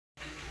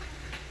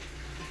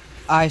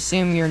I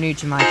assume you're new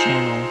to my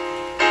channel.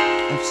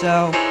 If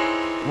so,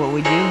 what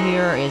we do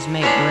here is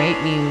make great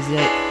music,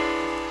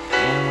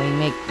 and we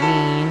make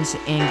memes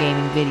and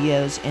gaming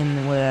videos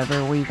and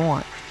whatever we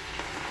want.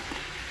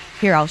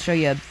 Here, I'll show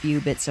you a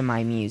few bits of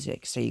my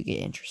music so you get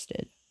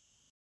interested.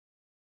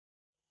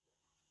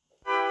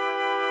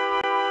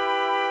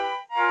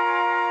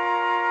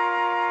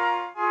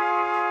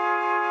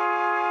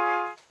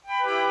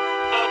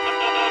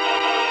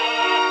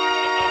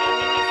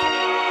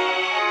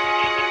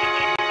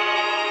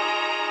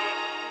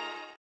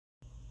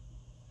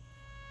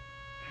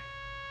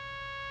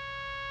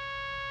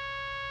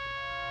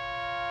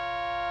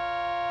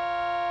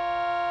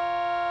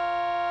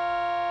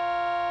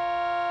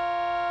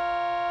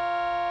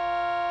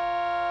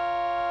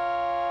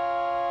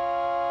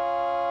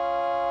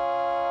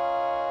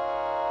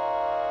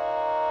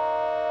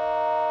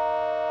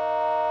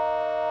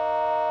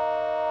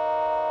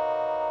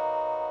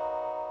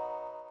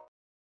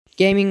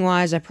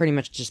 Gaming-wise, I pretty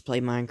much just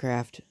play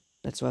Minecraft.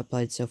 That's what I've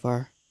played so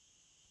far.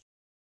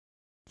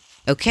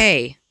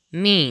 Okay,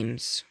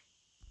 memes.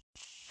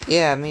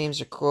 Yeah, memes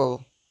are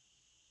cool.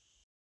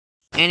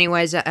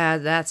 Anyways,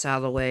 that's out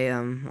of the way.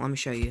 Let me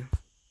show you.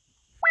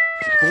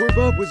 Corey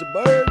Bob was a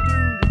bad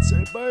dude and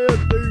said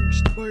bad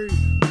things to me.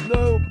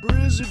 No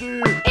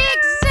president.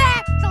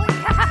 Exactly!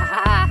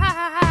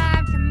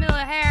 I'm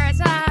Camilla Harris.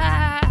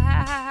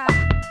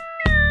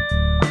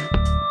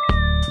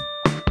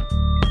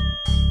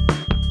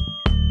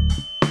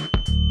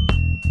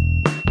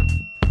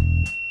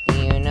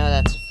 You know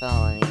that's a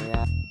felony,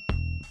 right?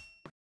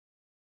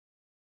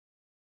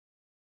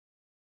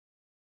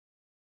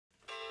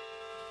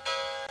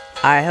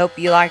 I hope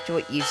you liked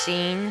what you've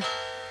seen.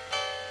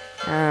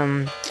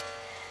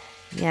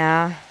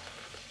 Yeah.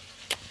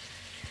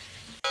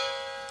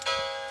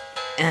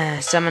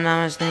 Some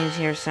anonymous names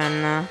here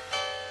signing off.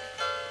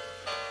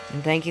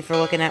 And thank you for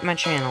looking at my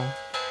channel.